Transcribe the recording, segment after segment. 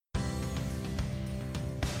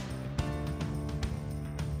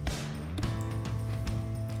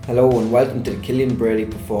Hello and welcome to the Killian Brady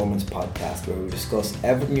Performance Podcast, where we discuss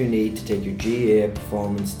everything you need to take your GAA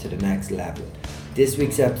performance to the next level. This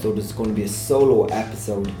week's episode is going to be a solo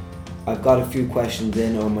episode. I've got a few questions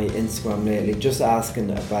in on my Instagram lately just asking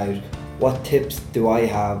about what tips do I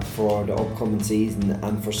have for the upcoming season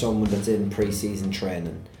and for someone that's in pre-season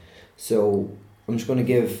training. So I'm just going to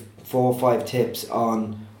give 4 or 5 tips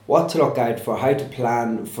on what to look out for, how to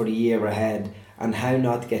plan for the year ahead, and how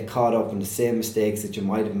not to get caught up in the same mistakes that you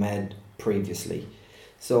might have made previously.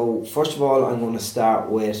 So first of all, I'm going to start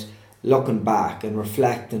with looking back and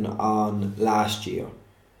reflecting on last year,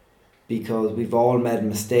 because we've all made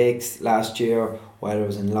mistakes last year, whether it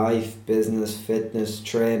was in life, business, fitness,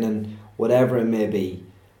 training, whatever it may be.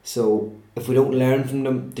 So if we don't learn from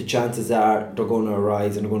them, the chances are they're going to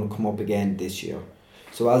arise and they're going to come up again this year.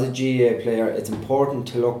 So as a GAA player, it's important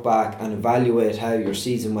to look back and evaluate how your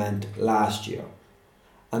season went last year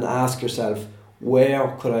and ask yourself, where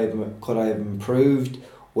could I have improved?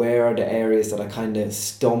 Where are the areas that I kind of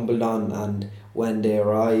stumbled on, and when they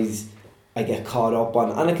arise I get caught up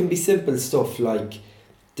on? And it can be simple stuff like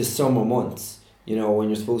the summer months, when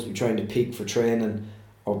you're supposed to be trying to peak for training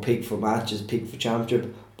or peak for matches, peak for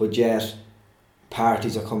championship, but yet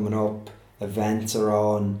parties are coming up, events are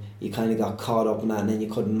on, you kind of got caught up in that and then you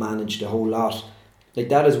couldn't manage the whole lot. Like,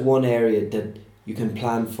 that is one area that you can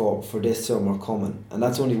plan for this summer coming, and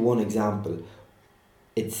that's only one example.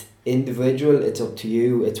 It's individual, it's up to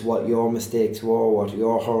you, it's what your mistakes were, what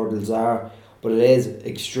your hurdles are, but it is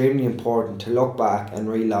extremely important to look back and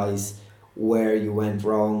realise where you went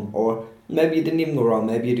wrong, or maybe you didn't even go wrong,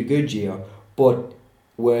 maybe you had a good year, but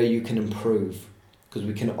where you can improve, because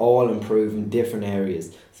we can all improve in different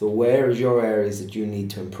areas. So where is your areas that you need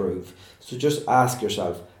to improve? So just ask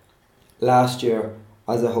yourself, last year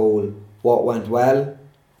as a whole, what went well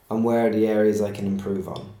and where are the areas I can improve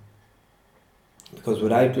on? Because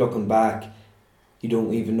without looking back, you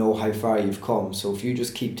don't even know how far you've come. So if you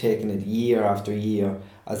just keep taking it year after year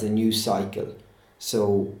as a new cycle.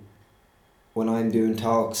 So when I'm doing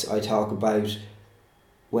talks, I talk about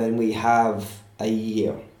when we have a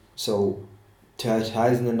year. So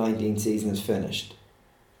 2019 season is finished,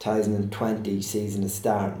 2020 season is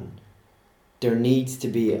starting. There needs to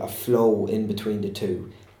be a flow in between the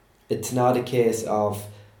two. It's not a case of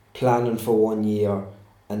planning for 1 year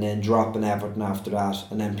and then dropping everything after that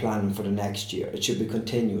and then planning for the next year. It should be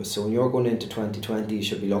continuous. So when you're going into 2020, you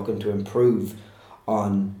should be looking to improve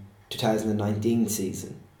on 2019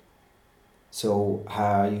 season. So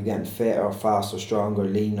how are you getting fitter, faster, stronger,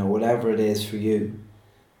 leaner, whatever it is for you.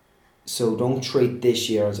 So don't treat this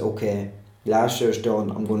year as, okay, last year's done,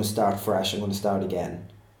 I'm going to start fresh, I'm going to start again.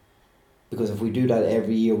 Because if we do that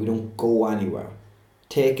every year, we don't go anywhere.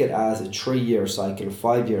 Take it as a 3-year cycle, a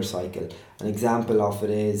 5-year cycle. An example of it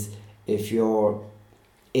is if you're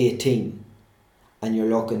 18 and you're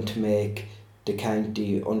looking to make the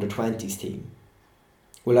county under 20s team.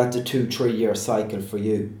 Well, that's a 2-3 year cycle for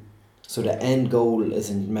you. So the end goal is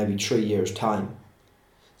in maybe 3 years' time.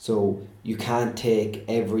 So you can't take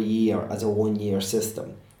every year as a 1 year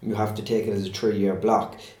system. You have to take it as a 3-year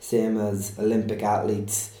block. Same as Olympic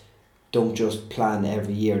athletes don't just plan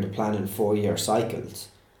every year, they plan in 4-year cycles.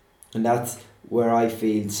 And that's where I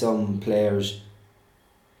feel some players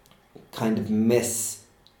kind of miss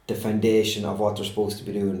the foundation of what they're supposed to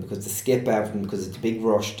be doing, because they skip everything because it's a big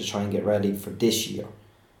rush to try and get ready for this year.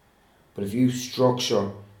 But if you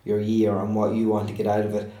structure your year and what you want to get out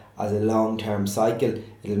of it as a long-term cycle,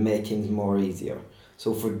 it'll make things more easier.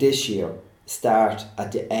 So for this year, start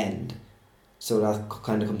at the end. So that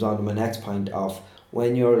kind of comes on to my next point of,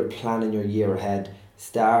 when you're planning your year ahead,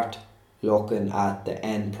 start looking at the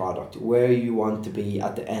end product, where you want to be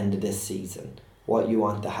at the end of this season, what you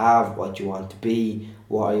want to have, what you want to be,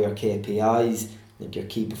 what are your KPIs, like your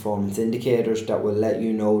key performance indicators that will let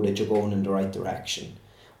you know that you're going in the right direction.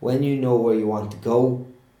 When you know where you want to go,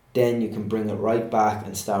 then you can bring it right back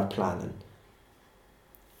and start planning.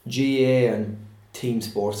 GAA and team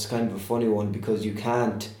sports is kind of a funny one, because you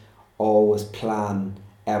can't always plan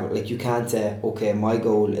ever. Like, you can't say, okay, my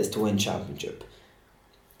goal is to win championship,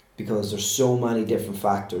 because there's so many different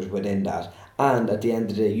factors within that, and at the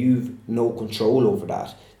end of the day you've no control over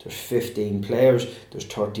that. There's 15 players, there's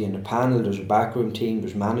 30 in the panel, there's a backroom team,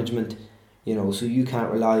 there's management, so you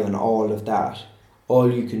can't rely on all of that.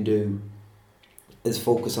 All you can do is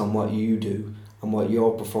focus on what you do and what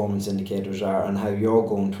your performance indicators are and how you're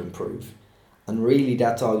going to improve, and really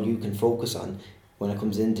that's all you can focus on. When it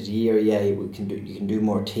comes into the year, you can do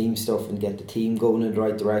more team stuff and get the team going in the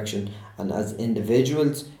right direction, and as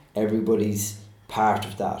individuals everybody's part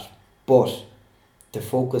of that, but to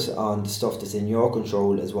focus on the stuff that's in your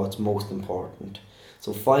control is what's most important.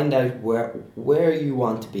 So find out where you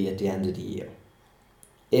want to be at the end of the year.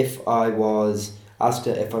 If I was asked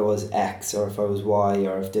if I was X or if I was Y,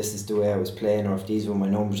 or if this is the way I was playing, or if these were my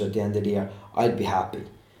numbers at the end of the year, I'd be happy.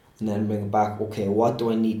 And then bring it back, okay, what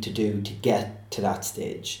do I need to do to get to that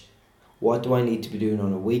stage? What do I need to be doing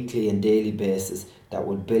on a weekly and daily basis that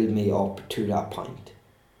would build me up to that point?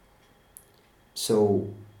 So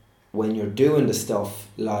when you're doing the stuff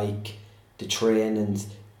like the trainings,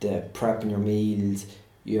 the prepping your meals,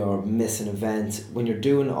 you're missing events, when you're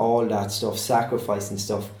doing all that stuff, sacrificing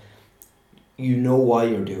stuff, you know why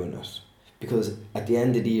you're doing it. Because at the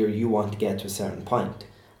end of the year, you want to get to a certain point.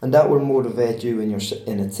 And that will motivate you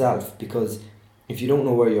in itself, because if you don't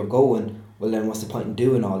know where you're going, well then what's the point in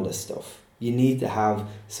doing all this stuff? You need to have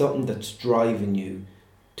something that's driving you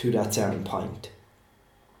to that certain point.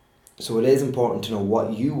 So it is important to know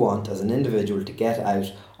what you want as an individual to get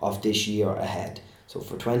out of this year ahead. So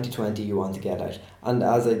for 2020 you want to get out. And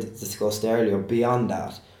as I discussed earlier, beyond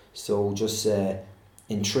that, so just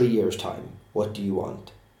in 3 years' time, what do you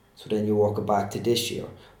want? So then you work it back to this year.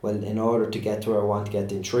 Well, in order to get to where I want to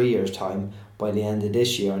get in 3 years' time, by the end of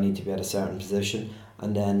this year I need to be at a certain position,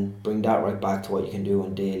 and then bring that right back to what you can do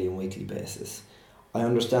on daily and weekly basis. I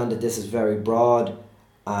understand that this is very broad,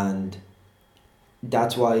 and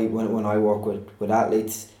that's why when I work with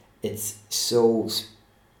athletes, it's so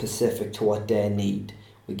specific to what they need.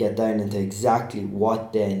 We get down into exactly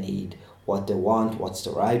what they need, what they want, what's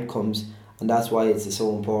their outcomes, and that's why it's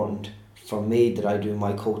so important for me that I do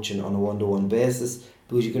my coaching on a one-to-one basis,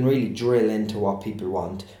 because you can really drill into what people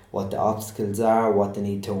want, what the obstacles are, what they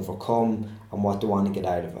need to overcome, and what they want to get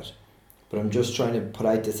out of it. But I'm just trying to put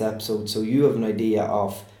out this episode so you have an idea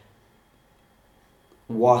of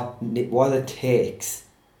what it takes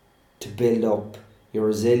to build up your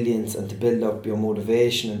resilience and to build up your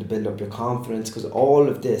motivation and to build up your confidence, because all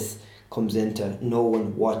of this comes into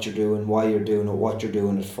knowing what you're doing, why you're doing it, what you're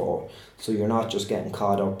doing it for, so you're not just getting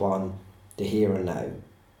caught up on the here and now.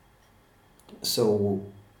 So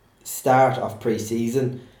start of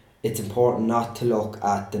pre-season, it's important not to look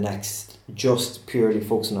at the next, just purely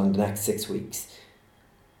focusing on the next 6 weeks,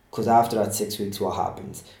 because after that 6 weeks, what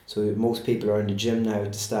happens? So most people are in the gym now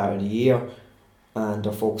at the start of the year, and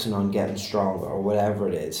they're focusing on getting stronger or whatever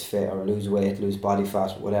it is, fit or lose weight, lose body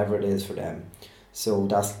fat, whatever it is for them. So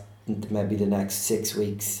that's maybe the next 6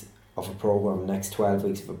 weeks of a program, next 12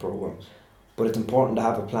 weeks of a program. But it's important to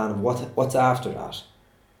have a plan of what's after that,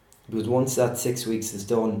 because once that 6 weeks is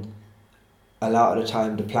done, a lot of the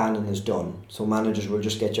time the planning is done. So managers will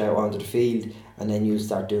just get you out onto the field, and then you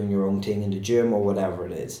start doing your own thing in the gym or whatever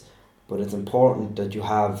it is. But it's important that you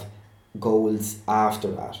have goals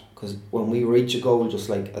after that, because when we reach a goal, just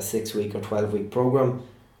like a 6 week or 12 week program,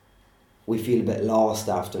 we feel a bit lost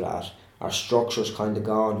after that. Our structure's kind of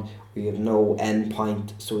gone, we have no end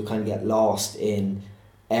point, so we kind of get lost in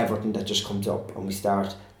everything that just comes up, and we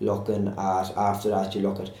start looking at, after that you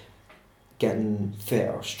look at getting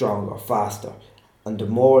fitter, stronger, faster, and the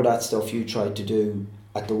more that stuff you try to do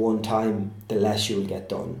at the one time, the less you will get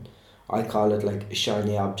done. I call it like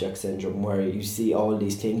shiny object syndrome, where you see all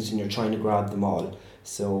these things and you're trying to grab them all.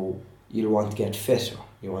 So you want to get fitter,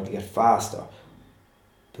 you want to get faster,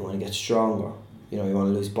 you want to get stronger, you want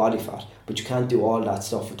to lose body fat, but you can't do all that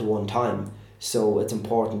stuff at the one time. So it's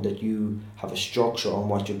important that you have a structure on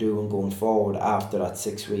what you're doing going forward after that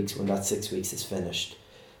 6 weeks, when that 6 weeks is finished.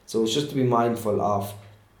 So it's just to be mindful of,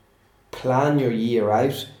 plan your year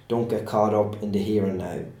out, don't get caught up in the here and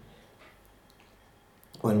now.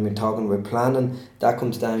 When we're talking about planning, that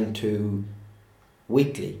comes down to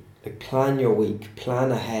weekly. Like, plan your week,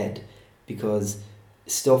 plan ahead, because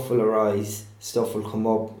stuff will arise, stuff will come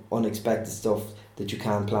up, unexpected stuff that you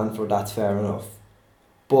can't plan for, that's fair enough.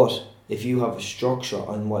 But if you have a structure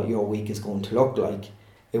on what your week is going to look like,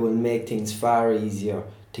 it will make things far easier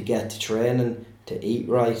to get to training, to eat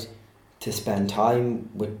right, to spend time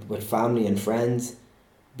with family and friends.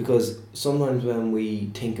 Because sometimes when we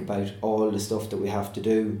think about all the stuff that we have to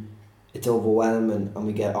do, it's overwhelming, and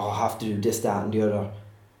we get, I have to do this, that and the other,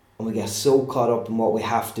 and we get so caught up in what we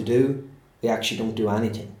have to do, we actually don't do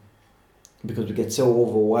anything, because we get so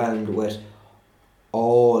overwhelmed with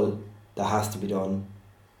all that has to be done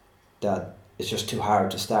that it's just too hard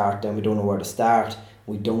to start. Then we don't know where to start,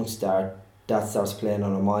 we don't start, that starts playing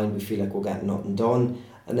on our mind, we feel like we're getting nothing done,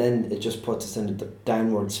 and then it just puts us in the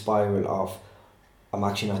downward spiral of, I'm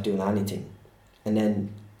actually not doing anything. And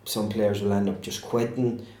then some players will end up just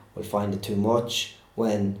quitting, will find it too much,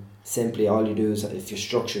 when simply all you do is, if you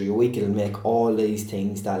structure your week, it'll make all these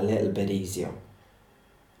things that little bit easier.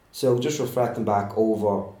 So just reflecting back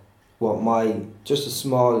over just a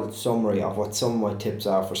small summary of what some of my tips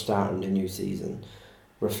are for starting the new season.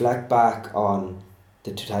 Reflect back on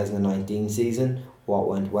the 2019 season, what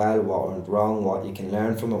went well, what went wrong, what you can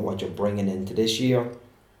learn from it, what you're bringing into this year.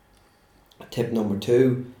 Tip number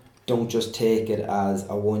 2, don't just take it as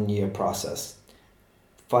a 1 year process.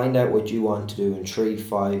 Find out what you want to do in 3,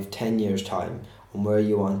 5, 10 years time and where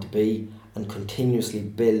you want to be, and continuously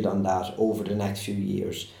build on that over the next few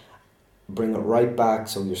years. Bring it right back,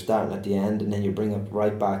 so you're starting at the end and then you bring it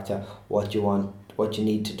right back to what you want, what you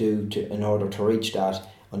need to do in order to reach that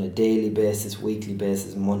on a daily basis, weekly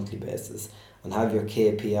basis, monthly basis, and have your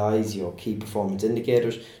KPIs, your key performance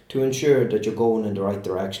indicators, to ensure that you're going in the right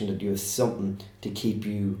direction, that you have something to keep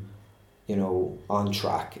you on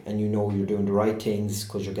track, and you're doing the right things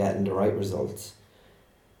because you're getting the right results.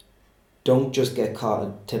 Don't just get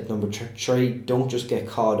caught, tip number 3, don't just get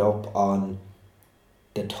caught up on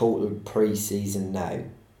the total pre-season now,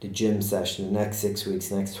 the gym session, the next 6 weeks,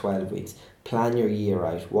 the next 12 weeks. Plan your year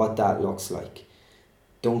out, what that looks like.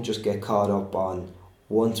 Don't just get caught up on,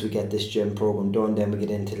 once we get this gym program done, then we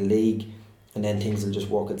get into the league, and then things will just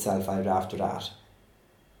work itself out after that.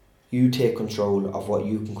 You take control of what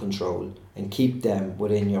you can control and keep them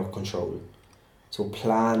within your control. So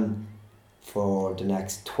plan for the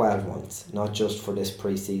next 12 months, not just for this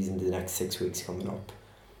pre-season, the next 6 weeks coming up.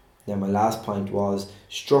 Then my last point was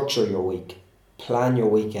structure your week. Plan your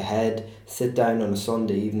week ahead. Sit down on a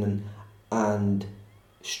Sunday evening and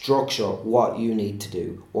structure what you need to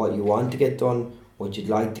do, what you want to get done, what you'd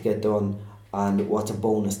like to get done, and what's a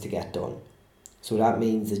bonus to get done. So that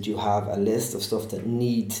means that you have a list of stuff that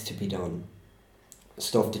needs to be done,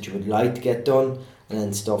 stuff that you would like to get done, and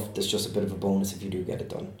then stuff that's just a bit of a bonus if you do get it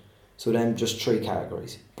done. So then just 3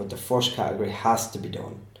 categories, but the first category has to be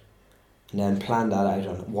done. And then plan that out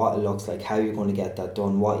on what it looks like, how you're going to get that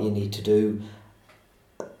done, what you need to do.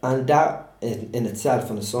 And that in itself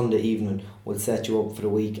on a Sunday evening will set you up for the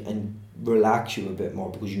week and relax you a bit more,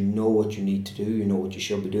 because you know what you need to do, you know what you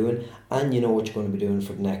should be doing, and you know what you're going to be doing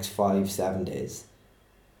for the next 5-7 days.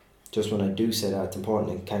 Just when I do say that, it's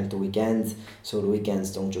important to count the weekends, so the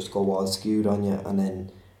weekends don't just go all skewed on you and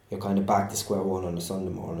then you're kind of back to square one on a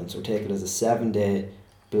Sunday morning. So take it as a 7-day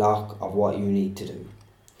block of what you need to do.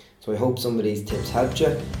 So I hope some of these tips helped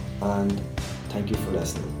you, and thank you for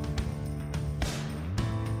listening.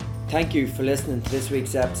 Thank you for listening to this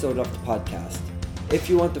week's episode of the podcast. If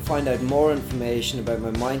you want to find out more information about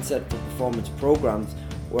my Mindset for Performance programs,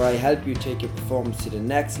 where I help you take your performance to the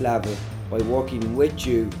next level by working with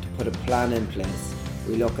you to put a plan in place.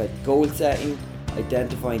 We look at goal setting,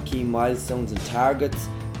 identifying key milestones and targets,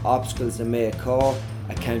 obstacles that may occur,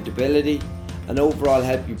 accountability, and overall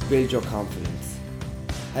help you build your confidence.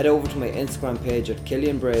 Head over to my Instagram page at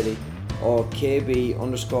Killian Brady or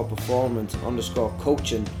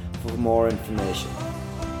KB_performance_coaching for more information.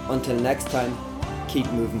 Until next time, keep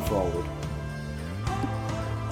moving forward.